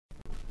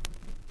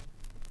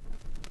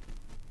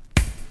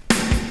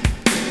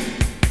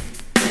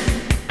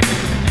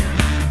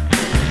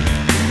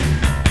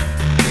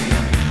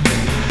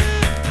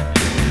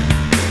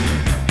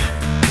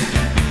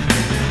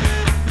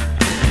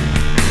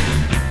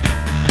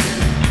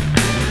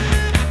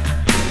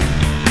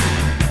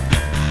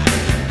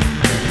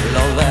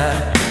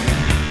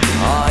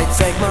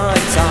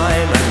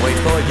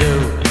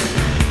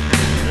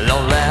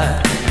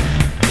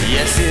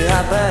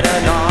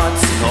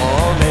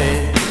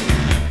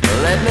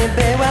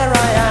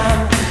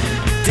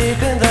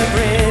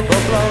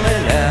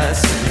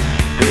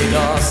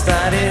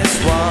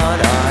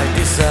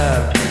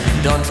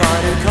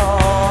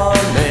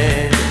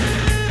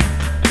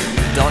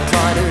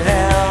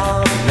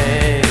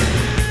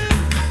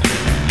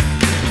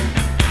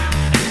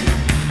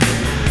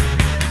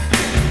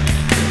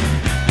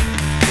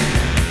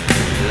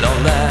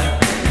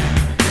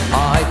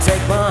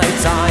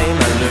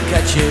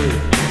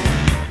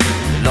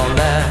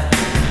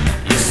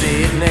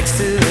next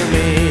to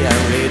me and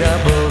read a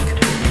book,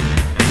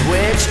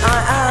 which I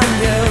am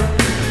you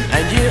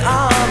and you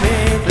are me.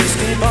 Please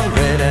keep on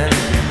reading,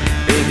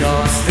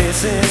 because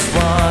this is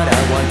what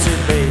I want to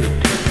be.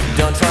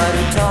 Don't try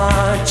to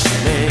touch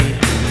me,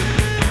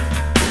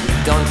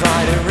 don't try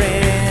to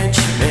reach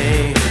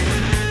me.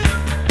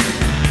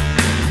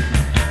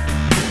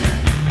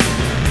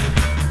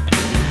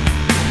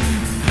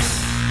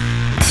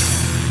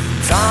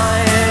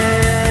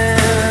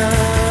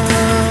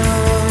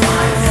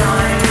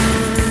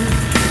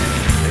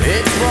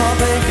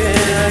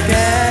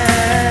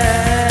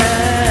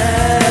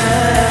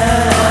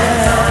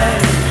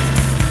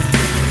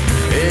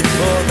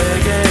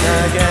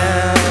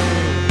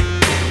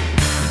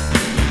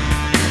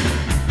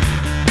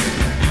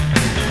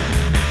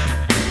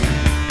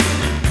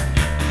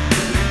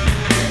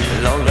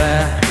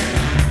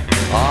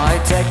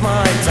 Take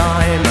my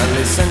time and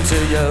listen to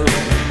you.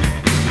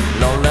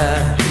 Lonely,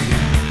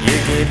 you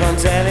keep on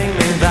telling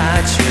me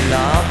that you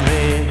love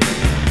me.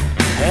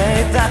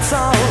 Hey, that's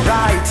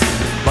alright,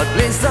 but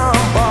please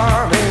don't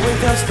bore me with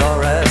your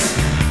stories.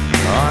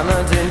 I'm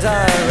not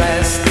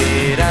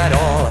interested at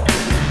all.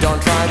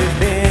 Don't try to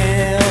be